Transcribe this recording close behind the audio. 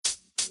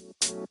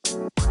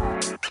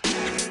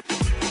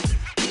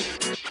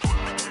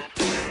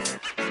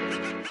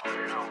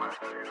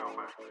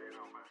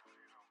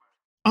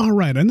All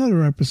right,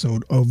 another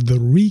episode of the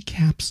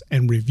Recaps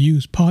and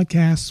Reviews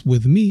podcast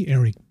with me,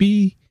 Eric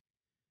B.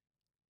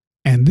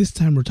 And this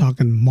time we're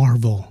talking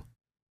Marvel.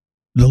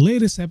 The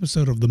latest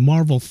episode of the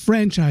Marvel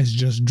franchise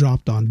just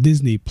dropped on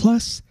Disney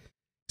Plus,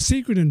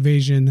 Secret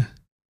Invasion,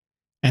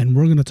 and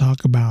we're going to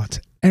talk about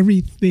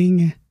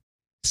everything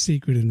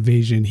Secret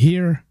Invasion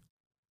here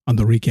on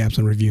the Recaps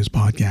and Reviews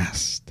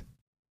podcast.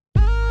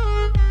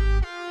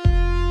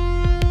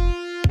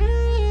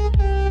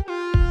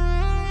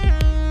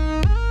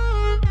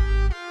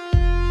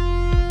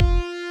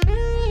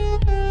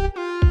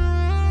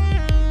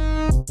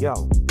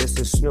 Yo, this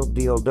is Snoop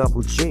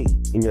D-O-double-G,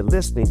 and you're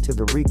listening to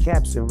the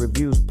Recaps and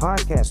Reviews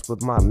podcast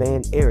with my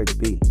man Eric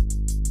B.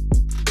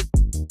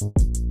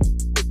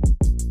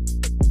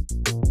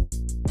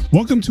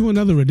 Welcome to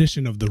another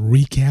edition of the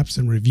Recaps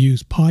and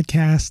Reviews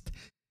podcast.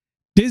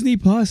 Disney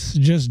Plus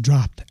just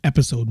dropped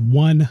episode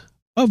 1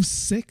 of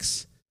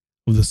 6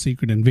 of the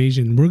Secret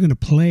Invasion. We're going to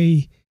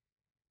play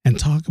and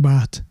talk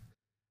about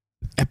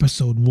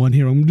episode 1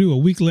 here. I'm going to do a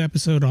weekly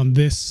episode on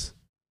this.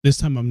 This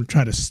time I'm going to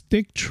try to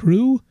stick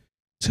true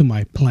to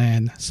my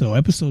plan. So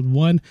episode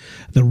 1,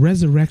 The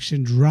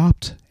Resurrection,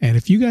 dropped. And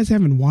if you guys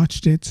haven't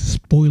watched it,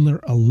 spoiler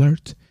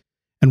alert.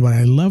 And what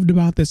I loved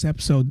about this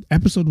episode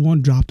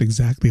 1 dropped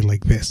exactly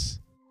like this.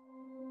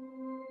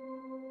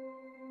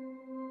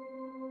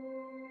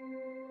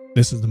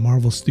 This is the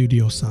Marvel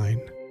Studio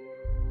sign.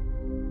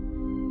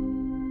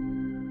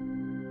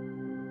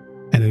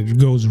 And it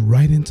goes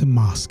right into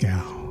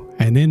Moscow.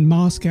 And in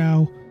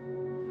Moscow,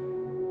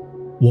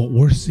 what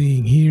we're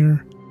seeing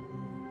here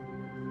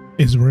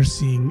is we're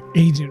seeing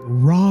Agent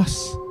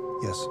Ross,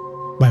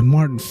 by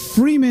Martin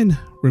Freeman,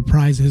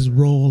 reprise his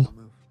role.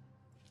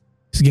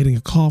 He's getting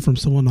a call from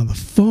someone on the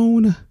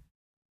phone.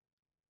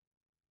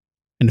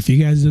 And if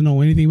you guys don't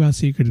know anything about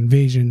Secret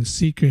Invasion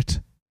is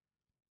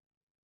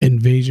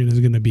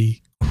going to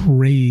be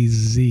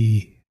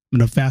crazy. I'm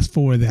going to fast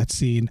forward that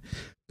scene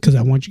because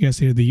I want you guys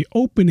to hear the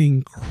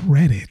opening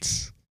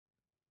credits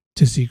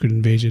to Secret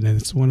Invasion. And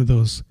it's one of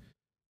those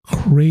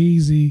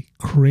crazy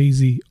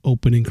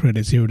opening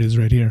credits. Here it is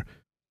right here.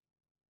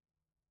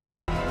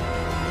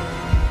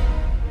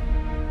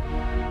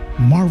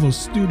 Marvel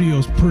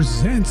Studios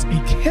presents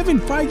a Kevin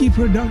Feige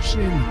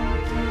production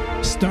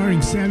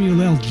starring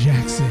Samuel L.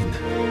 Jackson,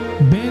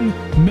 Ben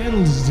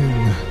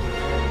Mendelsohn,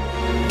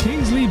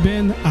 Kingsley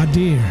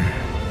Ben-Adir,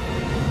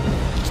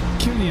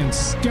 Killian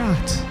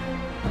Scott,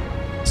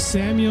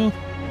 Samuel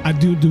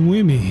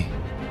Adewuemi,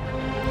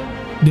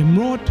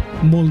 Dimrot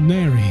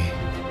Molnari,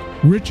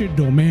 Richard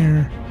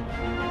Domer,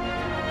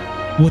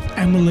 with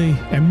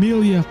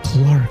Emilia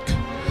Clarke,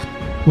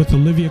 with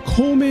Olivia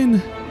Colman,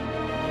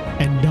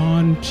 and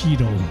Don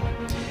Cheadle.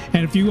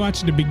 And if you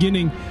watch the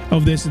beginning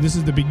of this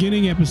is the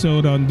beginning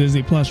episode on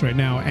Disney Plus right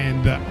now,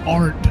 and the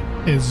art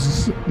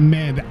is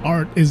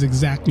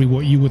exactly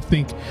what you would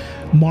think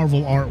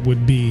Marvel art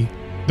would be.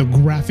 The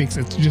graphics,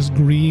 it's just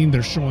green.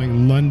 They're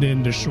showing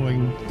London, they're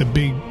showing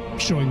Big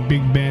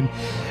Ben,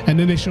 and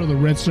then they show the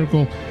red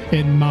circle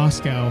in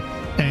Moscow,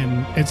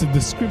 and it's a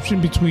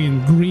description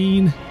between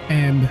green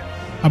and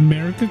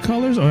human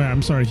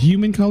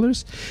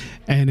colors,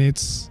 and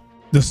it's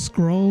the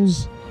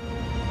Skrulls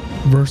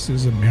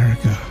versus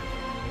America.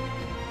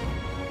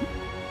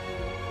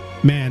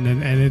 Man,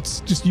 and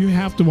it's just, you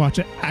have to watch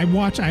it. I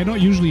don't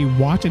usually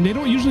watch, and they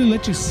don't usually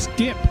let you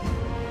skip.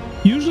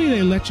 Usually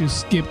they let you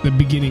skip the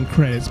beginning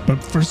credits,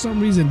 but for some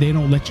reason they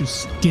don't let you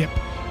skip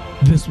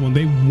this one.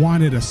 They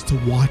wanted us to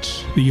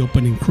watch the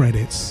opening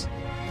credits.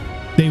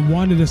 They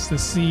wanted us to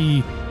see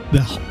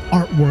the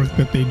artwork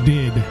that they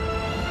did.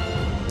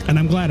 And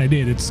I'm glad I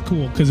did. It's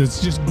cool because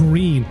it's just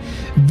green,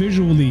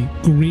 visually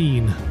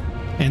green.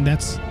 And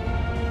that's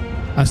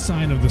a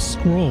sign of the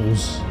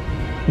Skrulls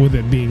with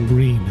it being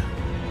green.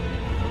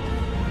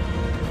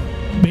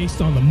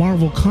 Based on the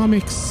Marvel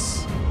Comics.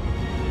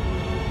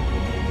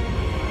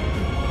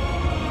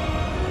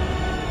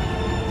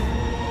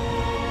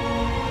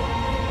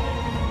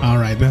 All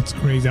right, that's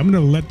crazy. I'm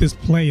going to let this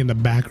play in the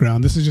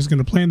background. This is just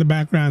going to play in the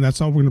background. That's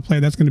all we're going to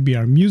play. That's going to be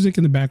our music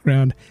in the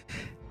background.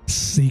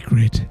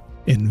 Secret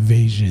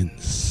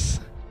Invasions.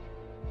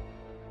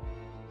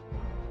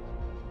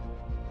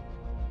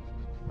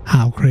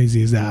 How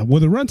crazy is that?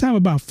 With a runtime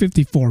about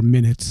 54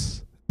 minutes,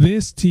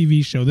 this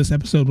TV show, this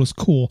episode was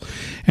cool.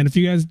 And if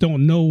you guys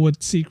don't know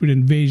what Secret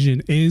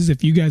Invasion is,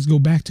 if you guys go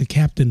back to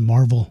Captain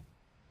Marvel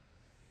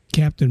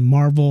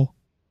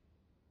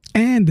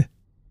and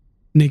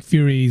Nick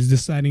Fury is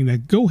deciding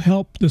that go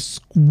help the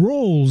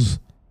Skrulls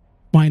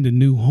find a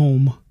new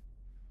home.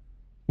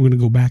 We're going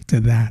to go back to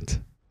that.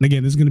 And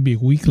again, this is going to be a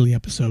weekly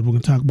episode. We're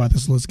going to talk about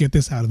this. Let's get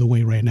this out of the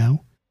way right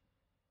now.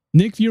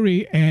 Nick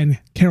Fury and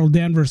Carol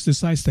Danvers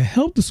decides to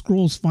help the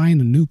Skrulls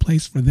find a new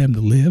place for them to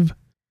live.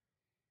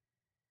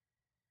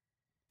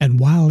 And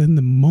while in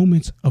the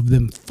moment of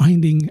them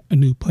finding a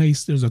new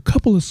place, there's a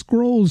couple of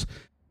Skrulls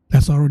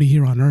that's already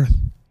here on Earth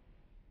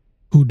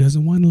who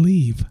doesn't want to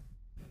leave.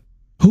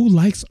 Who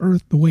likes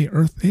Earth the way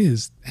Earth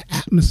is? The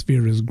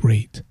atmosphere is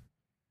great.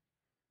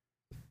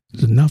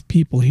 There's enough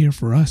people here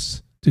for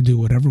us to do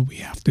whatever we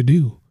have to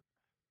do.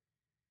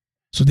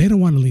 So they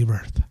don't want to leave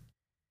Earth.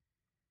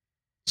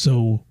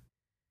 So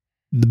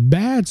the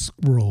bad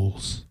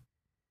Skrulls,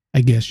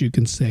 I guess you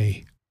can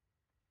say,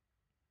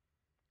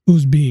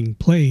 who's being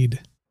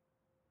played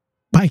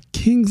by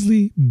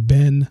Kingsley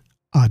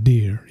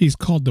Ben-Adir. He's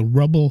called the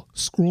Rebel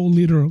Skrull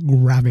leader,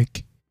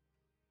 Gravik.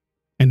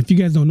 And if you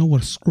guys don't know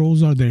what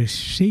Skrulls are, they're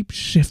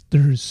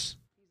shapeshifters.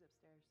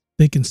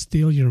 They can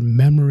steal your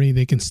memory.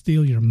 They can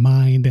steal your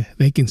mind.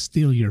 They can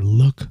steal your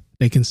look.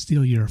 They can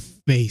steal your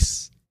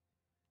face.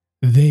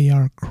 They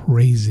are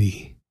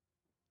crazy.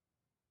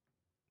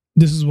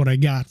 This is what I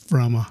got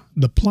from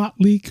the plot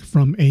leak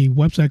from a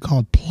website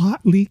called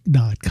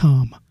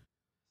plotleak.com.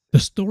 The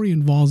story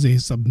involves a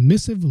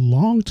submissive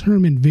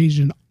long-term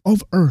invasion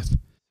of Earth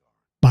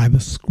by the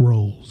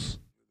Skrulls.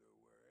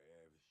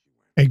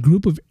 A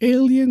group of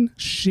alien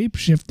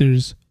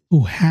shapeshifters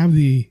who have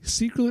the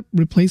secret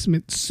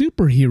replacement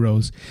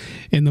superheroes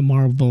in the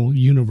Marvel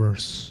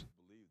Universe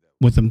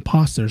with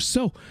imposters.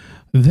 So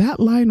that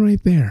line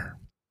right there,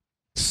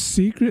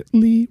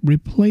 secretly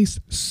replace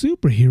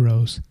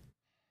superheroes.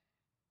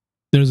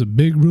 There's a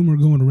big rumor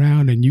going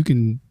around, and you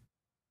can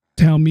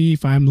tell me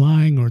if I'm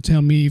lying or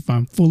tell me if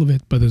I'm full of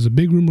it, but there's a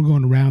big rumor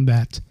going around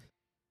that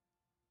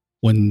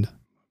when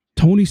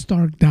Tony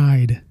Stark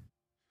died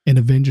in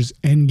Avengers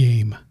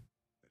Endgame,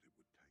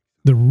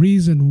 the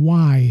reason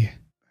why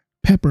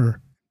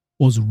Pepper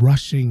was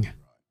rushing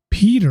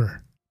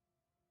Peter,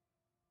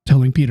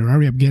 telling Peter,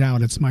 hurry up, get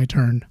out, it's my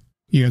turn.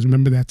 You guys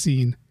remember that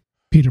scene?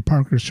 Peter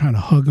Parker's trying to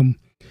hug him,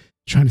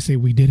 trying to say,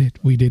 we did it,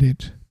 we did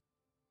it.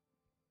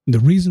 The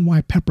reason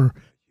why Pepper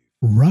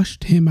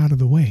rushed him out of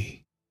the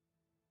way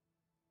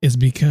is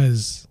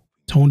because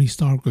Tony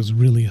Stark was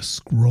really a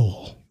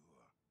Skrull.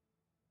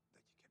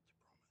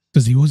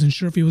 Because he wasn't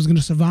sure if he was going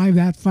to survive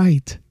that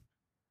fight.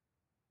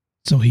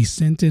 So he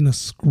sent in a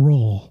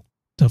Skrull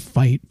to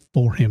fight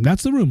for him.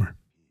 That's the rumor.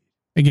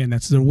 Again,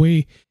 that's the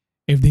way,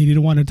 if they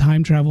didn't want to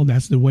time travel,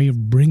 that's the way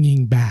of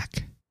bringing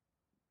back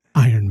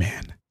Iron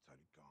Man.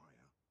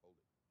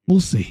 We'll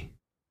see.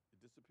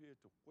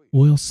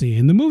 We'll see.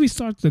 And the movie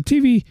starts, the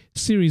TV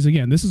series,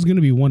 again, this is going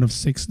to be one of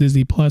 6.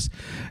 Disney Plus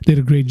did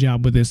a great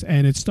job with this.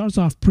 And it starts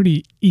off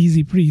pretty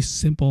easy, pretty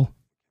simple.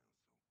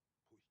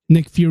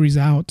 Nick Fury's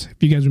out.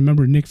 If you guys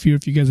remember Nick Fury,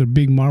 if you guys are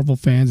big Marvel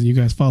fans and you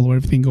guys follow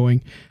everything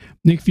going,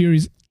 Nick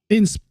Fury's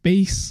in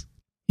space.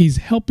 He's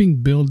helping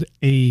build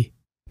they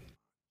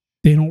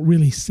don't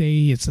really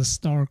say it's a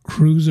Star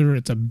Cruiser,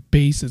 it's a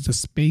base, it's a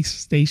space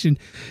station.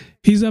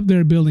 He's up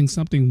there building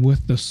something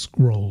with the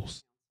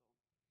Skrulls.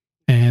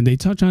 And they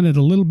touch on it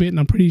a little bit, and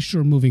I'm pretty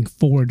sure moving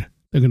forward,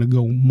 they're going to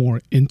go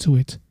more into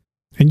it.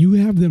 And you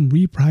have them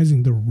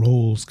reprising the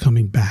roles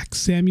coming back.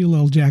 Samuel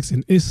L.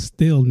 Jackson is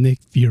still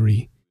Nick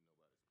Fury.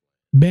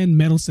 Ben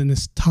Mendelsohn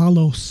is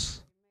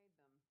Talos.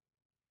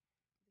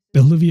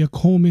 Olivia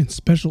Colman,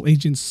 Special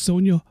Agent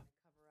Sonia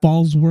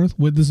Falsworth.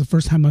 This is the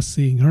first time I'm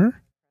seeing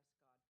her.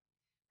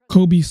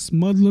 Kobe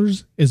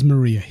Smudlers is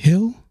Maria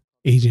Hill.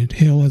 Agent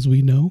Hill, as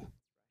we know.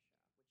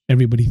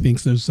 Everybody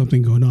thinks there's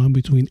something going on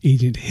between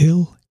Agent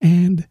Hill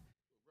and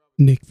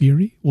Nick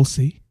Fury. We'll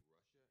see.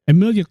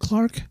 Emilia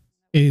Clarke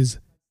is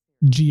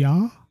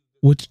Gia,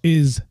 which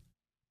is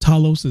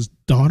Talos'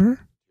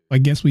 daughter. I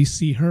guess we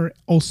see her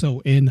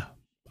also in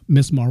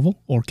Miss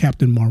Marvel or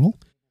Captain Marvel.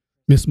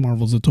 Miss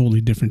Marvel's a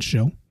totally different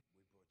show.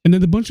 And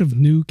then a bunch of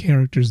new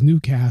characters, new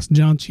cast.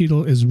 John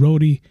Cheadle is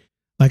Rhodey.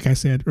 Like I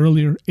said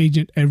earlier,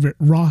 Agent Everett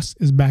Ross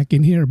is back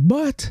in here,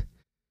 but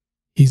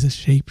he's a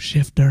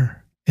shapeshifter.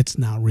 It's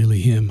not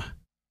really him.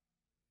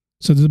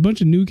 So there's a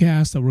bunch of new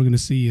casts that we're going to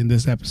see in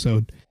this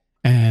episode.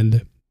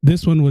 And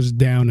this one was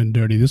down and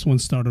dirty. This one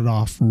started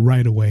off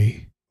right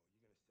away.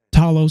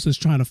 Talos is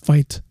trying to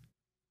fight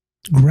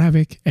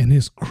Gravik and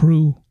his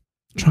crew,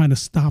 trying to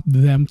stop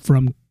them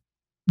from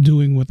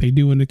doing what they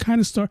do. And it kind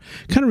of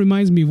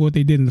reminds me of what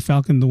they did in the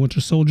Falcon and the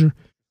Winter Soldier.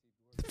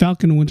 The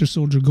Falcon and Winter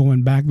Soldier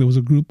going back, there was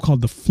a group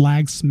called the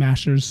Flag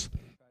Smashers.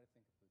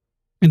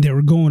 And they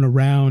were going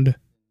around.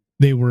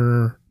 They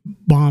were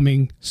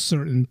bombing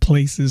certain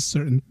places,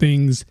 certain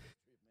things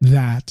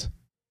that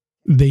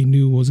they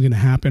knew was going to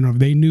happen, or if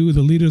they knew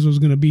the leaders was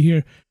going to be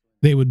here,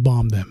 they would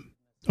bomb them,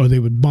 or they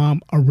would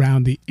bomb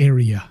around the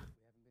area.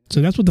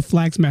 So that's what the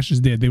Flag Smashers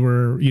did. They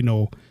were,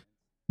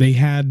 they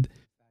had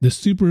the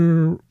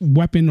super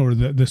weapon or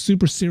the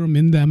super serum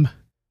in them.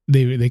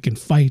 They can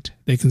fight,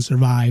 they can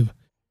survive.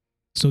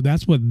 So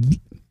that's what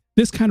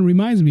this kind of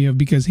reminds me of,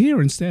 because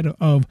here, instead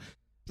of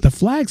the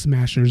Flag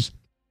Smashers,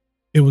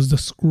 it was the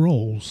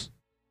Skrulls.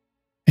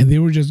 And they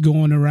were just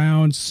going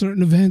around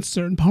certain events,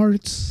 certain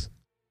parts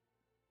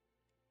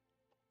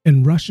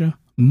in Russia,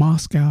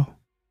 Moscow.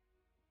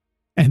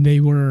 And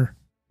they were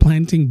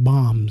planting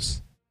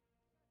bombs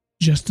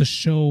just to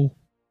show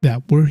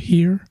that we're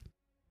here.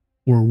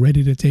 We're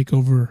ready to take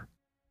over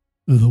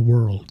the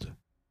world.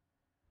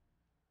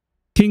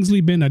 Kingsley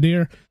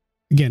Ben-Adir,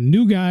 again,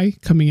 new guy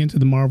coming into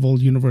the Marvel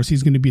universe.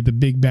 He's going to be the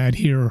big bad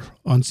here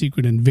on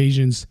Secret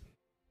Invasions.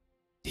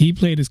 He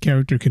played his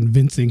character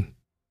convincing.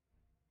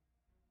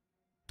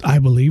 I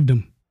believed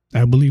him.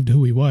 I believed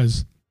who he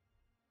was.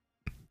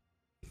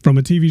 From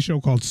a TV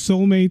show called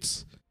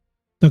Soulmates,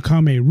 The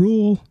Kame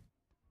Rule,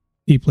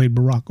 he played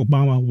Barack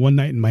Obama. One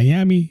Night in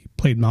Miami, he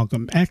played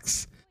Malcolm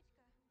X.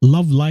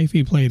 Love Life,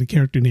 he played a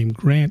character named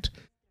Grant.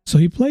 So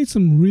he played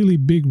some really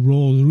big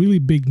roles, really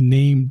big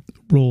name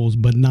roles,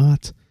 but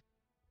not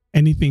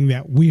anything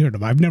that we heard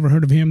of. I've never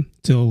heard of him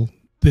till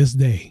this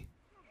day.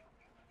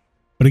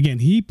 But again,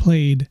 he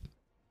played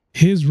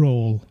his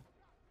role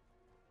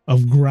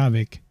of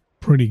Gravik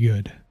pretty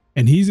good.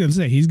 And he's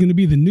going to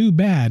be the new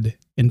bad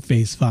in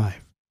Phase 5.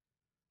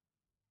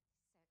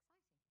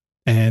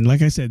 And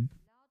like I said,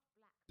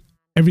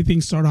 everything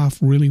started off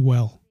really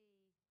well.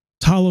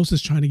 Talos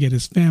is trying to get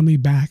his family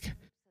back.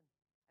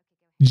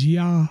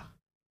 Jia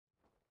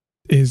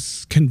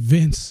is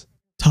convinced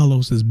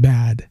Talos is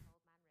bad.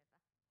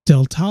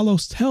 Till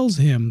Talos tells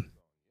him,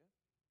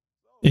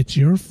 it's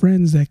your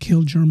friends that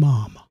killed your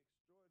mom.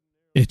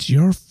 It's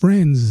your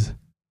friends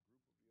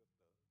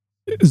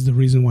is the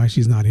reason why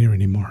she's not here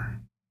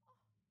anymore.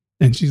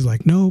 And she's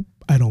like, nope,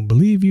 I don't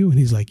believe you. And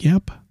he's like,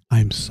 yep,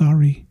 I'm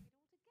sorry.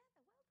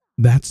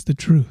 That's the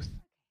truth.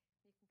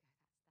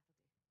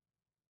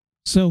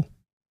 So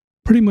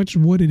pretty much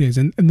what it is.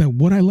 And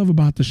what I love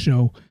about the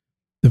show,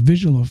 the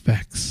visual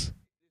effects,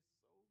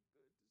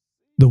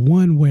 the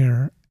one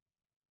where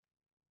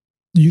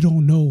you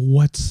don't know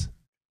what's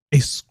a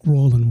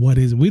scroll and what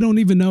isn't. We don't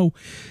even know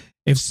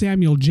if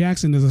Samuel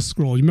Jackson is a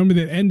scroll. You remember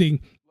that ending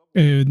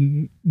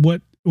in,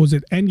 what was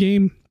it,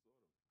 Endgame?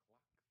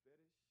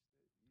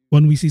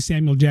 When we see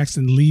Samuel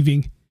Jackson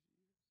leaving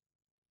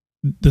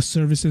the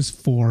services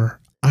for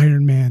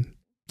Iron Man,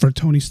 for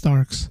Tony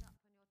Stark's.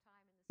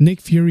 Nick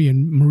Fury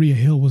and Maria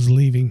Hill was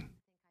leaving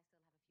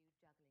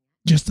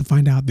just to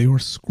find out they were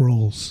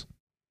scrolls.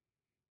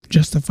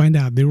 Just to find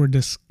out they were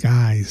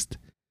disguised.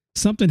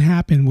 Something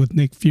happened with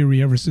Nick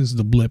Fury ever since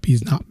the blip.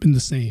 He's not been the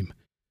same.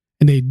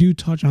 And they do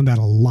touch on that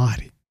a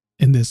lot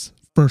in this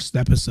first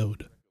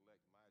episode.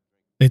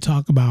 They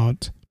talk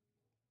about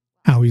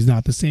how he's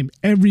not the same.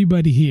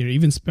 Everybody here,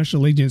 even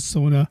Special Agent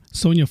Sonya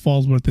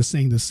Falsworth, is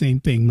saying the same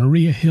thing.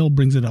 Maria Hill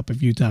brings it up a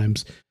few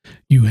times.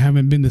 You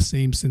haven't been the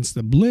same since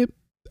the blip.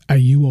 Are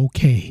you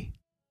okay?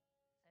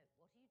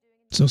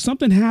 So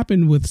something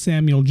happened with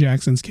Samuel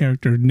Jackson's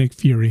character, Nick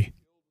Fury,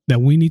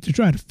 that we need to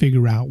try to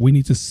figure out. We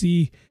need to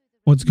see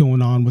what's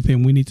going on with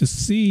him. We need to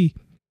see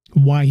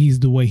why he's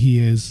the way he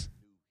is.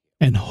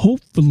 And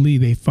hopefully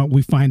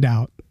we find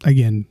out,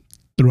 again,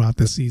 throughout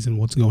the season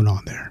what's going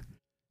on there.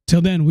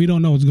 Till then, we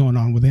don't know what's going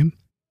on with him.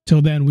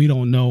 Till then, we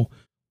don't know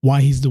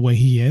why he's the way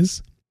he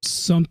is.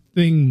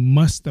 Something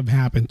must have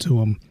happened to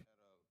him.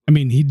 I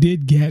mean, he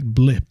did get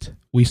blipped.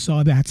 We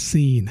saw that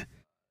scene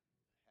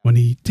when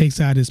he takes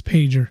out his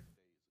pager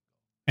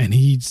and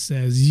he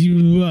says,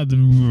 "You are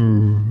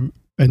the,"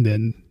 and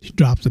then he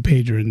drops the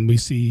pager and we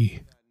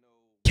see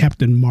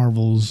Captain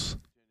Marvel's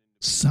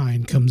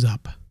sign comes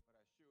up.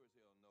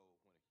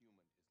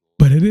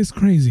 But it is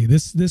crazy.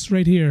 This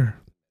right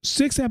here,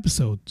 6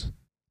 episodes.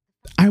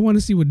 I want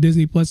to see what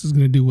Disney Plus is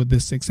going to do with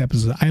this 6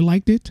 episodes. I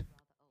liked it.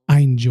 I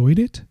enjoyed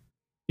it.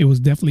 It was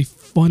definitely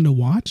fun to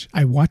watch.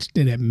 I watched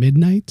it at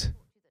midnight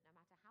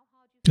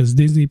because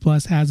Disney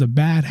Plus has a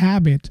bad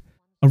habit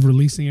of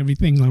releasing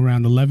everything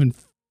around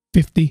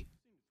 11:50.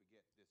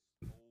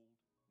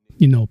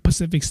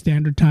 Pacific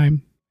Standard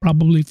Time.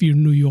 Probably if you're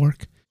in New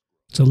York,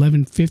 it's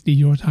 11:50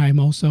 your time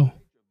also.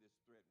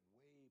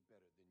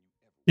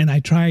 And I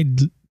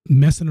tried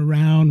messing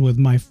around with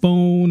my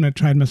phone. I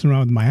tried messing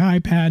around with my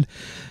iPad.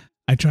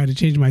 I tried to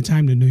change my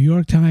time to New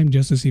York time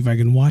just to see if I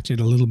can watch it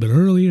a little bit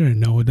earlier.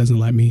 And no, it doesn't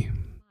let me.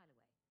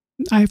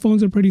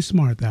 iPhones are pretty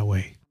smart that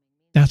way.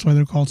 That's why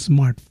they're called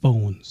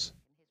smartphones.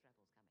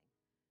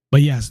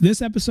 But yes,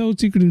 this episode,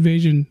 Secret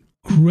Invasion,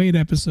 great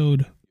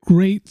episode.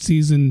 Great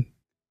season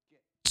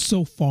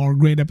so far.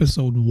 Great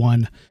episode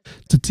 1.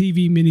 It's a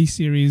TV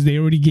miniseries. They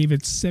already gave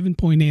it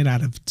 7.8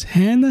 out of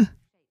 10.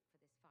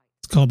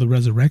 It's called The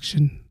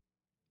Resurrection.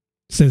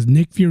 It says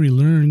Nick Fury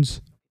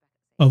learns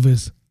of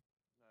his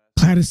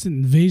clandestine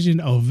invasion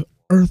of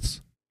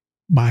Earth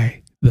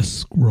by the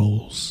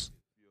Skrulls.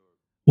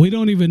 We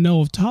don't even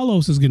know if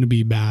Talos is going to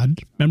be bad.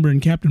 Remember in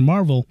Captain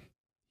Marvel,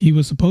 he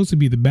was supposed to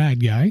be the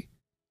bad guy.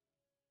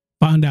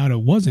 Found out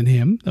it wasn't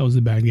him that was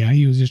the bad guy.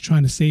 He was just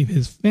trying to save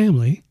his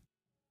family.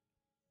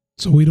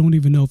 So we don't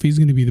even know if he's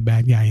going to be the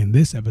bad guy in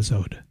this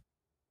episode.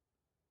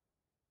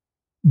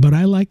 But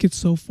I like it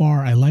so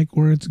far. I like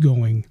where it's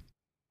going.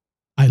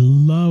 I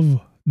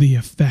love the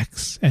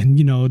effects. And,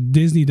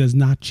 Disney does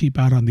not cheap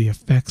out on the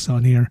effects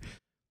on here.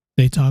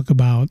 They talk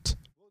about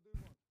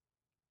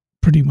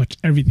pretty much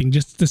everything,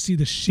 just to see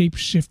the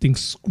shape-shifting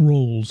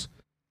scrolls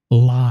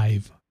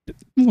live.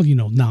 Well,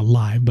 not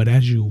live, but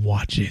as you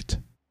watch it.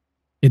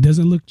 It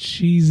doesn't look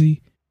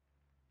cheesy.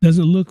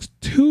 Doesn't look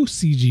too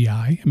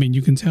CGI. I mean,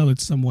 you can tell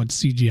it's somewhat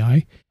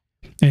CGI.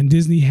 And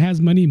Disney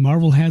has money.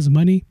 Marvel has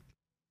money.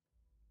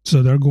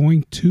 So they're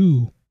going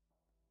to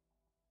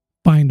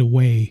find a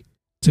way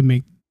to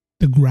make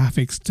the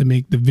graphics, to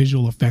make the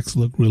visual effects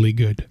look really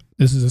good.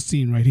 This is a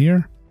scene right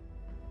here.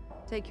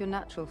 Take your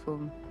natural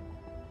form.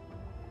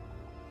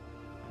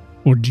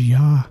 Or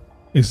Jia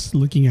is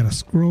looking at a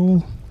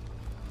scroll.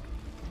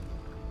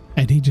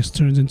 And he just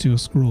turns into a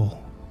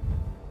scroll.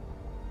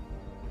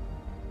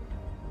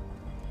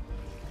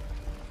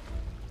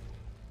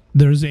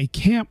 There's a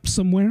camp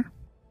somewhere.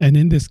 And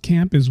in this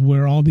camp is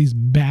where all these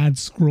bad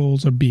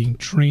scrolls are being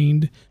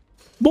trained.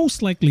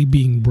 Most likely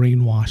being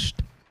brainwashed.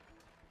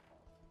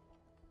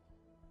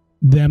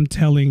 Them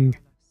telling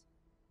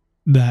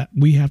that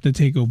we have to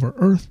take over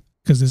Earth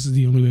because this is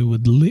the only way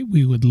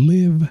we would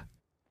live.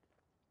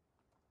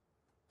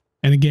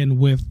 And again,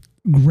 with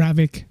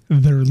Gravik,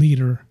 their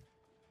leader,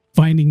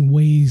 finding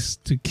ways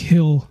to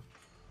kill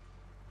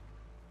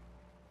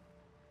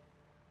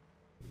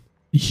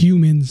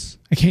humans.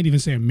 I can't even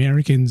say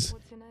Americans.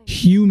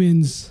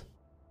 Humans.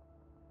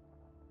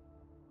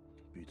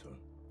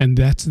 And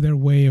that's their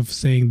way of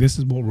saying this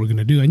is what we're going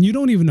to do. And you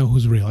don't even know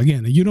who's real.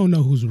 Again, you don't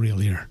know who's real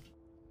here.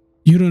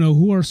 You don't know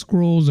who are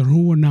scrolls or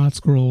who are not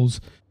scrolls.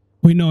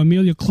 We know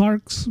Emilia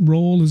Clarke's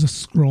role is a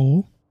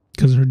scroll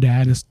because her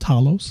dad is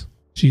Talos.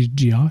 She's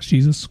Jia.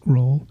 She's a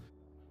scroll.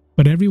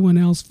 But everyone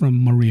else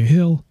from Maria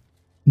Hill,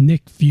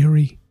 Nick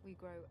Fury,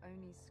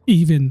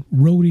 even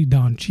Rhodey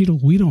Don Cheadle,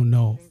 we don't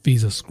know if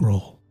he's a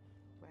scroll.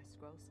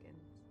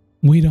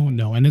 We don't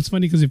know. And it's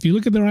funny because if you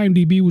look at their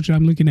IMDb, which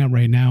I'm looking at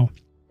right now,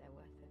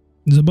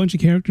 there's a bunch of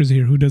characters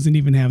here who doesn't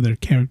even have their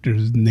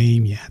character's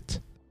name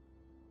yet.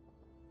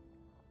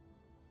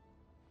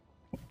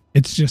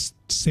 It's just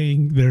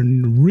saying their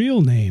real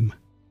name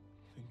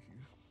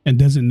and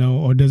doesn't know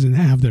or doesn't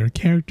have their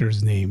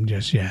character's name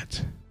just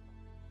yet.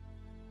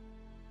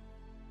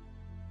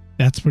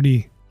 That's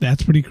pretty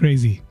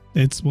crazy.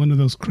 It's one of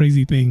those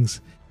crazy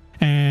things.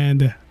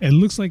 And it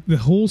looks like the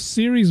whole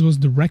series was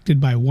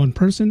directed by one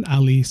person,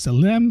 Ali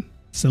Salim.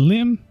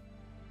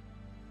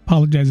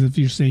 Apologize if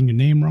you're saying your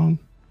name wrong.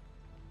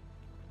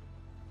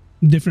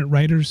 Different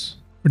writers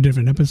for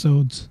different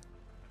episodes.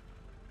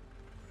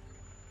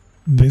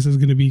 This is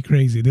going to be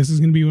crazy. This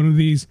is going to be one of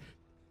these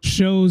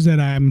shows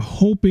that I'm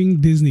hoping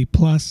Disney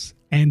Plus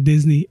and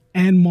Disney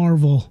and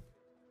Marvel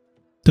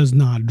does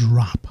not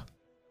drop.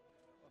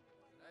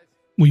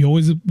 We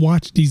always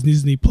watch these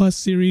Disney Plus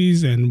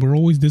series and we're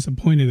always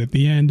disappointed at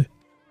the end.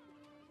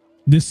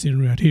 This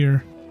scene right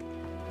here.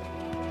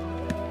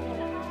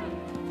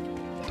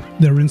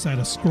 They're inside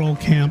a scroll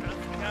camp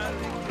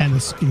and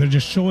they're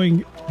just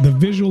showing the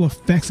visual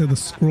effects of the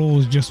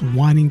scrolls just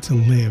wanting to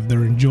live.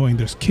 They're enjoying.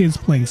 There's kids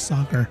playing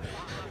soccer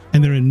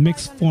and they're in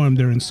mixed form.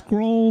 They're in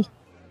scroll,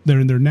 they're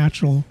in their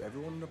natural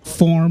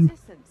form,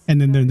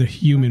 and then they're in their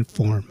human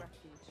form.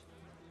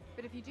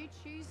 But if you do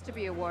choose to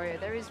be a warrior,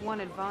 there is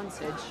one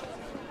advantage.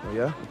 Oh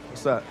yeah?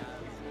 What's that?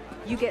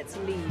 You get to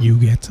leave. You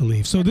get to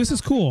leave. So this is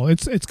cool.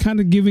 It's kind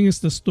of giving us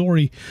the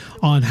story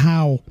on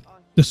how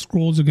the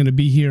scrolls are going to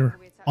be here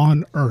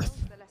on Earth.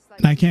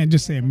 And I can't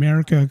just say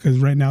America because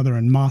right now they're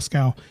in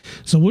Moscow.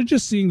 So we're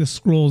just seeing the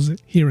scrolls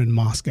here in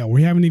Moscow.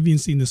 We haven't even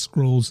seen the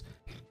scrolls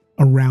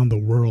around the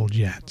world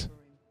yet.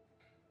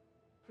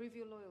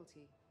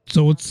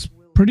 So it's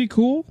pretty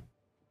cool.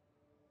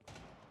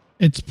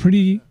 It's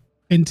pretty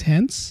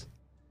intense.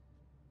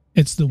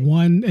 It's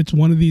one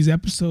of these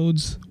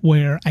episodes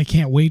where I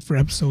can't wait for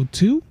episode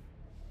 2.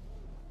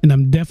 And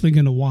I'm definitely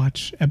going to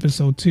watch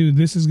episode 2.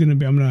 This is going to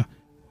be, I'm going to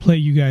play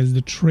you guys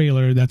the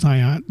trailer that's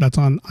on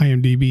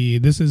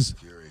IMDb. This is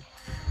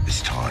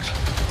It's Todd.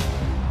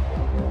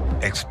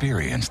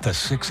 Experience the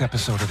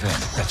 6-episode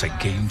event that's a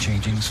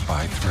game-changing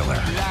spy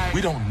thriller.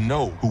 We don't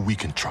know who we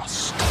can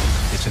trust.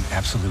 It's an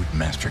absolute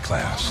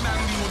masterclass.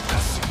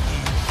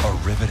 A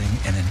riveting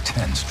and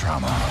intense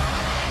drama.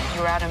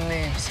 You're out of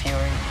moves,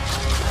 Fury.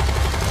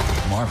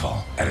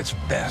 Marvel at its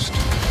best.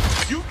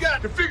 You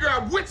got to figure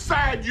out which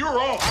side you're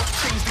on.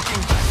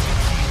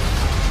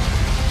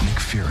 Nick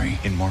Fury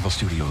in Marvel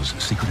Studios'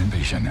 Secret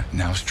Invasion,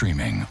 now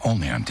streaming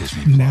only on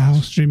Disney+. Now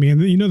streaming.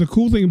 And you know, the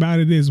cool thing about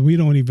it is we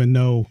don't even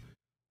know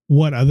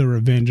what other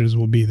Avengers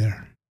will be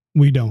there.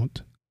 We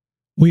don't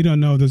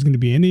know if there's going to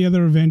be any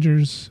other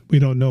Avengers. We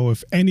don't know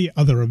if any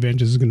other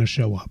Avengers is going to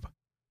show up.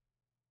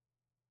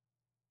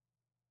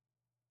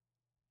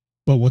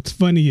 But what's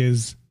funny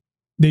is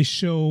they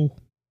show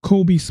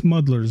Kobe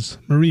Smulders,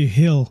 Maria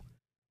Hill,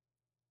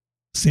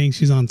 saying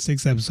she's on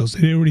 6 episodes.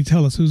 They already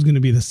tell us who's going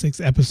to be the 6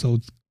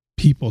 episode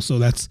people. So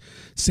that's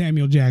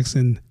Samuel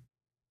Jackson,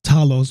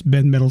 Talos,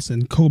 Ben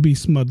Mendelsohn, Kobe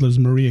Smulders,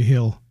 Maria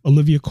Hill,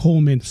 Olivia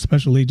Colman,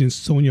 Special Agent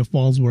Sonia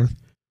Fallsworth,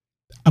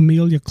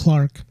 Emilia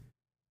Clarke,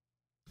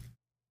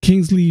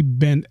 Kingsley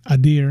Ben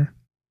Adir,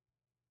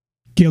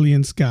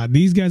 Gillian Scott.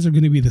 These guys are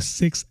going to be the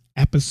 6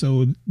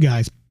 episode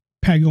guys.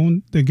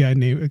 Pagon,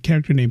 a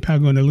character named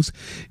Pagon.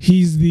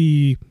 He's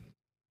the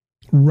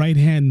right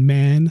hand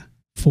man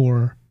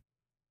for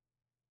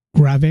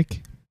Gravik.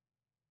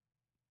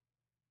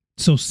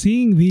 So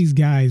seeing these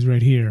guys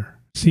right here,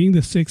 seeing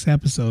the 6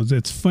 episodes,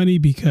 it's funny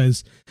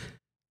because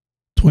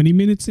 20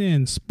 minutes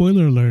in,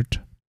 spoiler alert,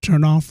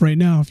 turn off right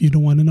now if you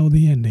don't want to know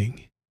the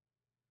ending.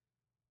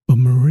 But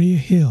Maria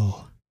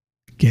Hill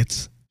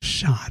gets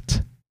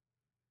shot.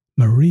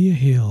 Maria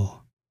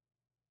Hill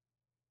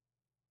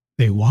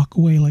They walk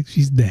away like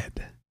she's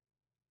dead.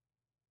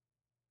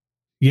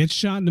 Gets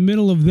shot in the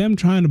middle of them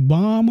trying to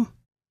bomb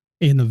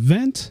an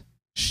event.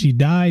 She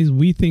dies.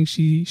 We think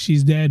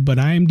she's dead, but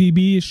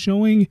IMDb is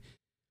showing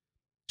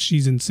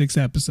she's in 6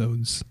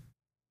 episodes.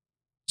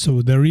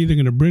 So they're either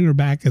going to bring her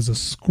back as a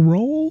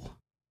Skrull,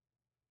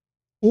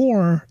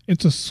 or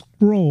it's a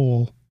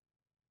Skrull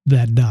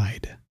that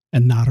died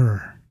and not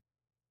her.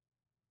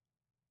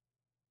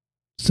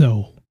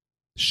 So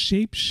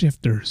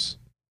shapeshifters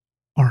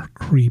are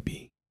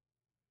creepy.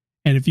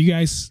 And if you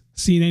guys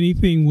seen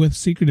anything with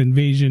Secret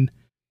Invasion,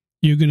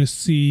 you're going to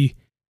see,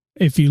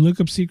 if you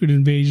look up Secret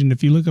Invasion,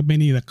 if you look up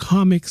any of the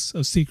comics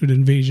of Secret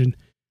Invasion,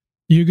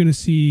 you're going to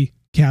see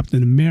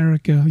Captain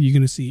America, you're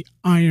going to see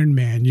Iron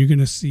Man, you're going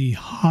to see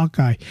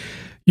Hawkeye,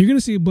 you're going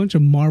to see a bunch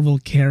of Marvel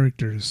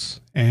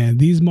characters. And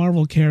these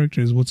Marvel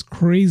characters, what's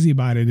crazy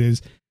about it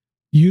is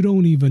you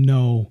don't even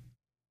know,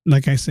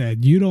 like I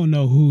said, you don't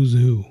know who's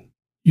who.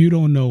 You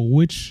don't know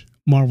which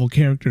Marvel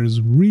character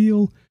is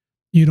real.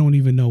 You don't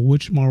even know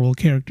which Marvel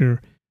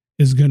character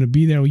is going to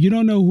be there. You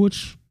don't know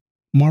which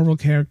Marvel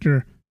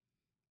character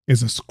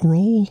is a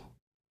Skrull.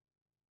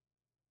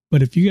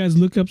 But if you guys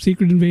look up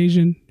Secret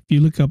Invasion, if you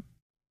look up,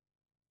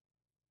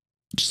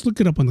 just look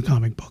it up on the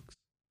comic books.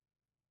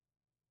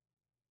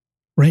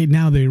 Right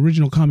now, the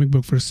original comic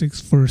book for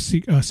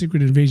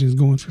Secret Invasion is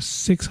going for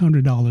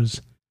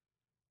 $600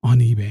 on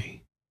eBay.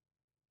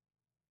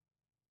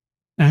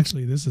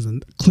 Actually, this is a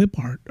clip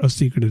art of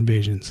Secret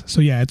Invasions.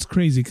 So yeah, it's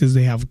crazy because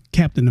they have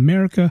Captain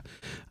America.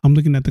 I'm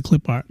looking at the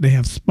clip art. They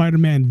have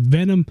Spider-Man.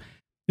 Venom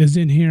is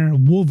in here.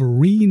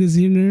 Wolverine is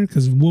in there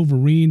because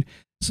Wolverine.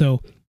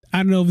 So I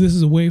don't know if this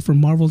is a way for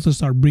Marvel to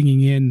start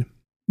bringing in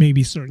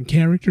maybe certain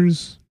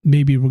characters.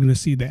 Maybe we're going to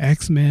see the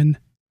X-Men,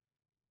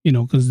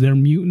 because they're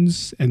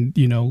mutants, and,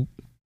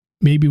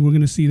 maybe we're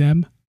going to see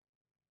them.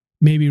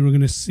 Maybe we're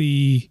going to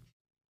see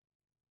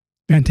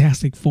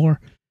Fantastic Four.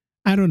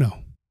 I don't know.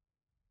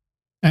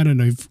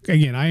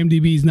 Again,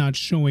 IMDb is not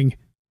showing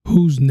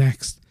who's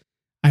next.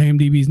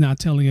 IMDb is not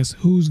telling us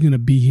who's going to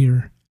be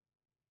here.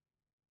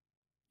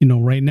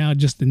 Right now,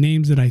 just the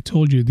names that I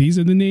told you, these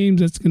are the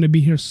names that's going to be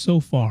here so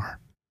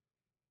far.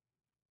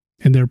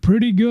 And they're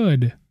pretty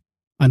good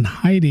on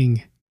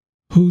hiding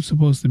who's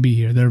supposed to be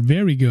here. They're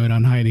very good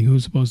on hiding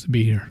who's supposed to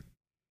be here.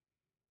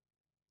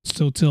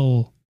 So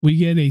till we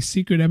get a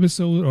secret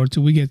episode, or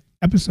till we get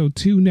episode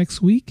 2 next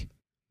week,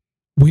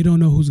 we don't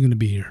know who's going to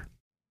be here.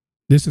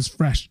 This is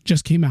fresh.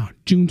 Just came out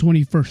June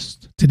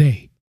 21st,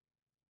 today.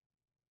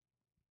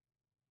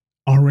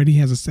 Already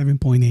has a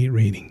 7.8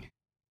 rating.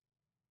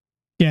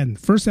 Again,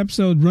 first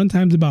episode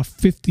runtime's about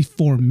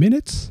 54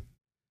 minutes.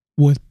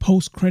 With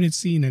post-credit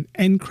scene and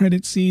end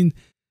credit scene,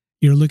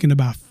 you're looking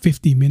about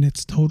 50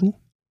 minutes total.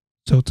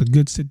 So it's a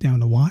good sit down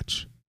to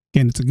watch.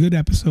 Again, it's a good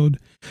episode.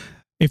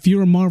 If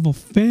you're a Marvel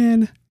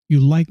fan, you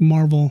like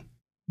Marvel,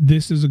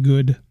 this is a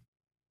good,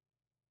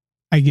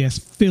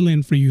 fill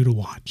in for you to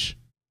watch.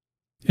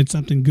 It's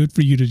something good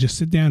for you to just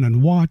sit down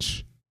and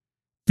watch.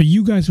 For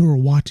you guys who are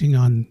watching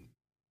on,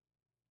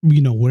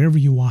 wherever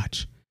you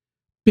watch,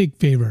 big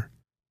favor,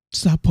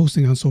 stop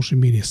posting on social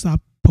media.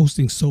 Stop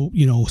posting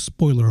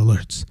spoiler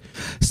alerts.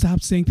 Stop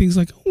saying things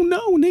like, "Oh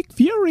no, Nick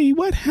Fury,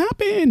 what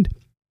happened?"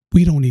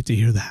 We don't need to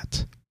hear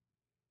that.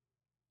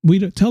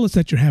 Tell us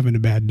that you're having a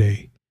bad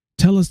day.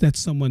 Tell us that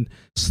someone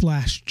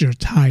slashed your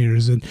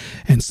tires and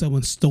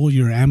someone stole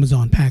your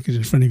Amazon package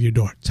in front of your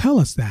door. Tell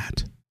us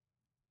that.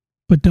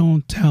 But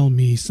don't tell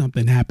me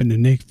something happened to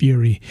Nick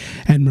Fury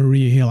and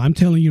Maria Hill. I'm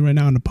telling you right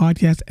now on the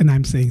podcast, and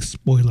I'm saying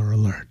spoiler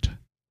alert.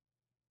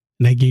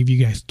 And I gave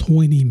you guys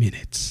 20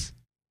 minutes.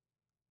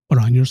 But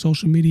on your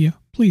social media,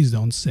 please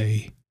don't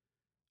say,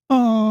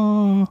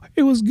 "Oh,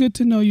 it was good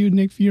to know you,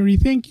 Nick Fury.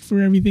 Thank you for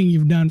everything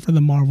you've done for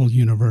the Marvel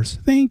Universe."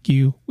 Thank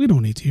you. We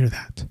don't need to hear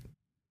that.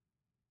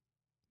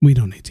 We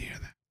don't need to hear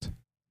that.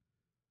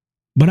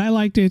 But I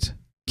liked it.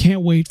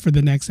 Can't wait for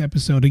the next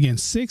episode. Again,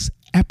 6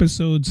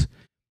 episodes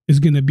is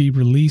going to be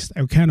released.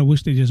 I kind of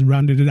wish they just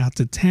rounded it out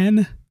to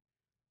 10,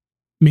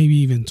 maybe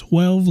even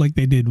 12 like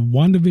they did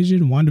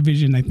WandaVision.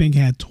 WandaVision, I think,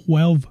 had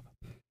 12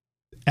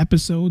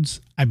 episodes.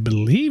 I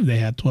believe they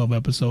had 12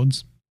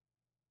 episodes.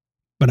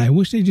 But I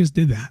wish they just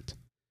did that.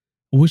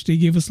 I wish they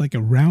gave us like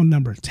a round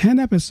number, 10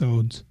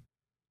 episodes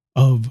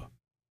of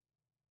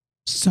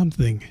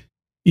something.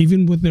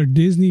 Even with their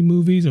Disney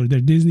movies or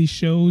their Disney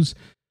shows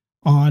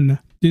on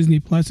Disney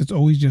Plus, it's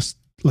always just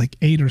like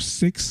 8 or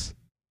 6.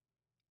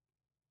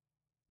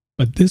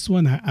 But this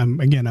one,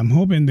 I'm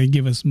hoping they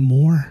give us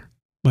more.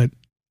 But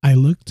I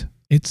looked,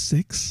 it's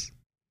 6.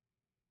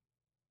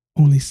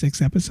 Only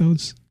 6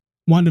 episodes.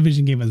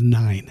 WandaVision gave us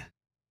 9.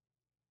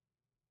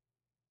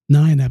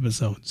 9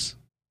 episodes.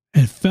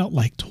 It felt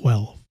like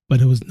 12,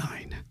 but it was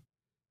 9.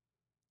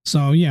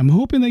 So yeah, I'm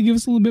hoping they give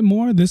us a little bit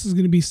more. This is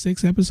going to be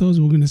 6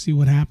 episodes. We're going to see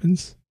what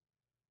happens.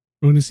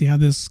 We're going to see how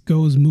this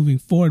goes moving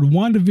forward.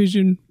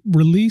 WandaVision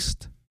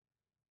released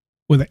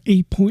with an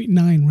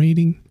 8.9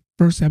 rating.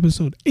 First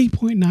episode,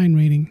 8.9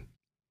 rating.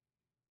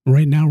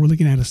 Right now, we're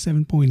looking at a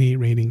 7.8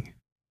 rating.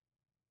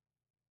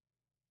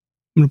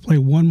 I'm going to play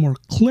one more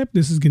clip.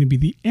 This is going to be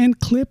the end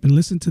clip, and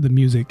listen to the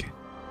music.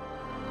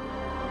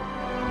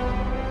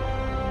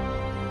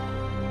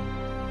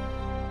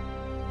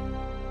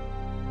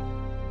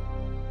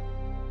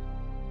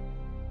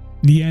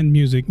 The end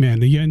music,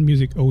 man. The end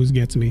music always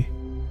gets me.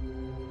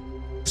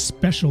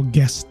 Special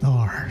guest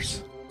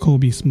stars,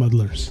 Kobe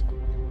Smudlers.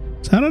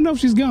 So I don't know if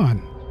she's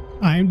gone.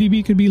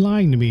 IMDb could be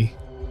lying to me.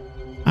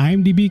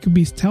 IMDb could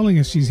be telling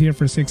us she's here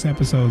for 6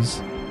 episodes,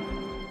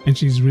 and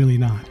she's really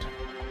not.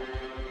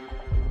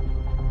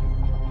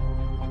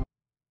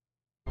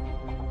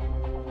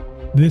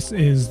 This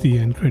is the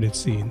end credit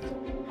scene.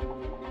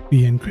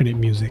 The end credit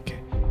music.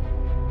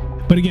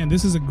 But again,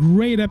 this is a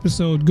great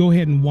episode. Go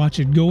ahead and watch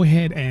it. Go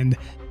ahead and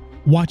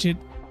watch it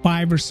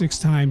 5 or 6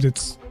 times.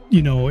 It's,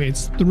 you know,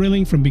 it's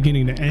thrilling from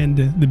beginning to end.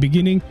 The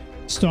beginning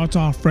starts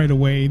off right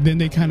away. Then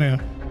they kind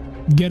of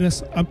get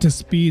us up to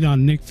speed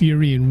on Nick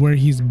Fury and where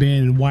he's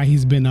been and why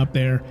he's been up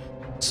there.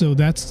 So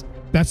that's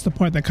the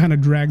part that kind of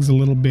drags a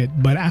little bit.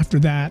 But after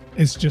that,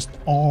 it's just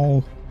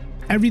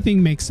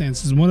everything makes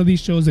sense. It's one of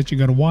these shows that you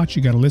got to watch,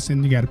 you got to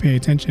listen, you got to pay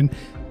attention.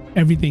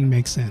 Everything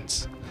makes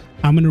sense.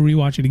 I'm going to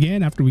rewatch it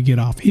again after we get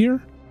off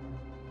here.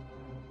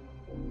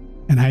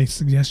 And I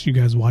suggest you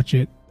guys watch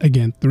it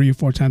again 3 or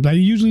 4 times. I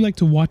usually like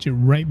to watch it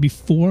right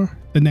before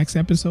the next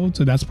episode.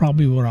 So that's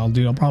probably what I'll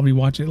do. I'll probably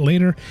watch it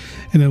later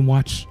and then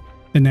watch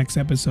the next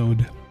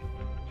episode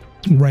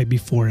right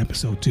before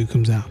episode 2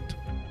 comes out.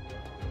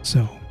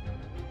 So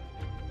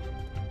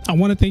I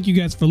want to thank you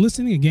guys for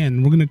listening.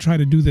 Again, we're going to try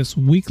to do this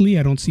weekly.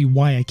 I don't see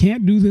why I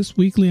can't do this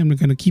weekly. I'm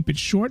going to keep it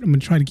short. I'm going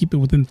to try to keep it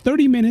within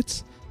 30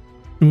 minutes.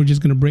 And we're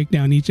just going to break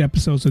down each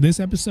episode. So this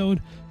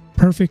episode,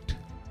 perfect.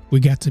 We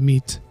got to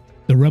meet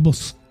the Rebel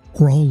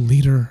Skrull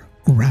leader,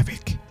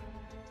 Gravik.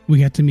 We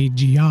got to meet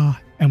Gia,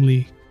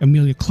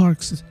 Emilia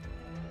Clarke's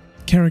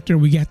character.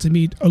 We got to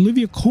meet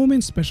Olivia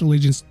Colman, Special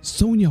Agent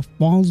Sonya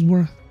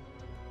Falsworth.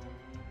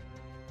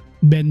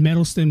 Ben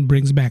Mendelsohn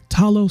brings back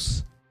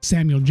Talos.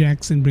 Samuel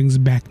Jackson brings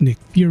back Nick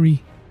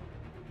Fury.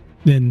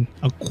 Then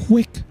a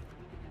quick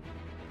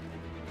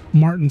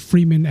Martin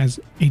Freeman as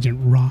Agent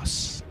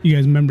Ross. You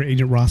guys remember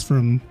Agent Ross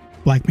from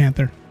Black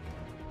Panther?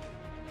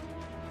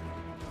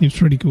 It's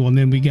pretty cool. And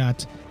then we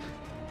got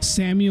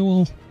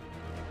Samuel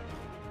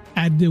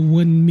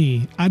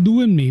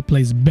Adewunmi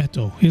plays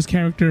Beto. His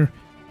character,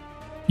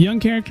 young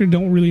character,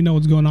 don't really know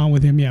what's going on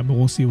with him yet, but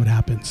we'll see what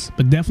happens.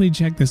 But definitely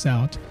check this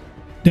out.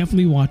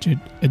 Definitely watch it.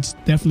 It's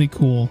definitely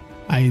cool.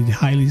 I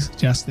highly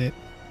suggest it.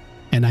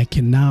 And I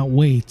cannot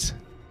wait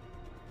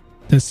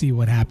to see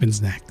what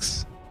happens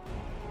next.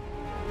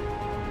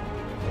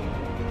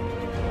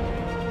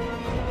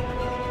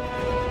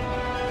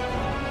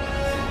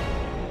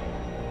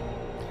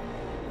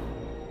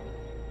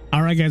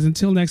 All right, guys,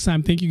 until next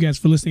time, thank you guys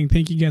for listening.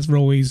 Thank you guys for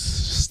always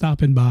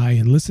stopping by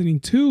and listening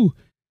to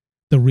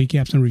the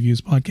Recaps and Reviews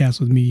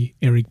podcast with me,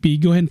 Eric B.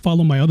 Go ahead and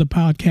follow my other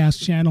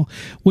podcast channel,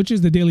 which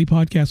is the Daily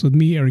Podcast with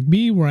me, Eric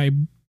B., where I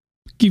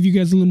give you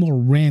guys a little more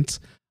rants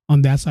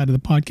on that side of the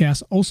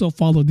podcast. Also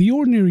follow the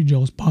Ordinary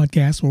Joe's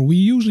podcast, where we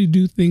usually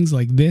do things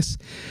like this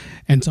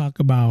and talk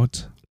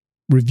about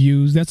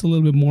reviews. That's a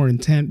little bit more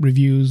intent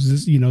reviews.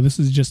 This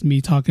is just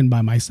me talking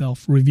by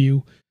myself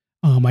review.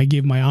 I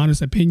give my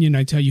honest opinion.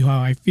 I tell you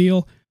how I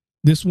feel.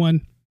 This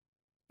one,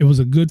 it was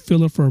a good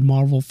filler for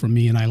Marvel for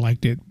me, and I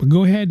liked it. But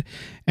go ahead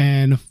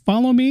and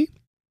follow me.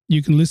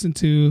 You can listen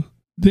to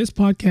this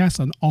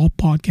podcast on all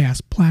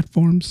podcast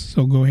platforms.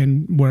 So go ahead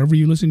and wherever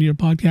you listen to your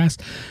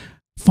podcast,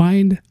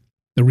 find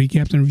the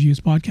Recaps and Reviews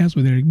podcast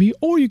with Eric B.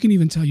 Or you can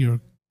even tell your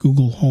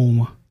Google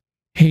Home,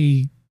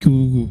 hey,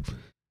 Google,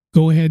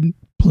 go ahead and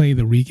play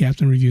the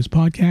Recaps and Reviews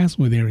podcast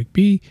with Eric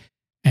B.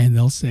 And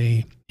they'll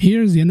say,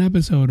 here's an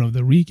episode of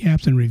the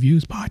Recaps and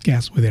Reviews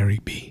podcast with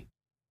Eric B.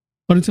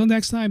 But until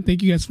next time,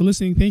 thank you guys for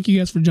listening. Thank you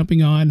guys for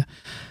jumping on.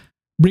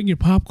 Bring your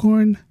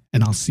popcorn,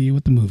 and I'll see you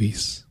at the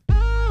movies.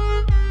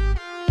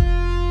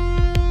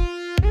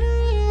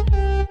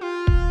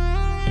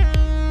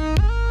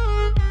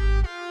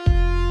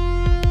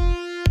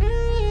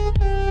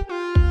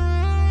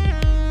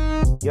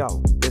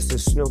 Yo, this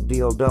is Snoop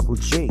D-O Double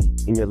G,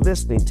 and you're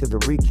listening to the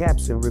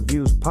Recaps and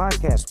Reviews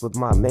podcast with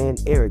my man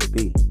Eric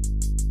B.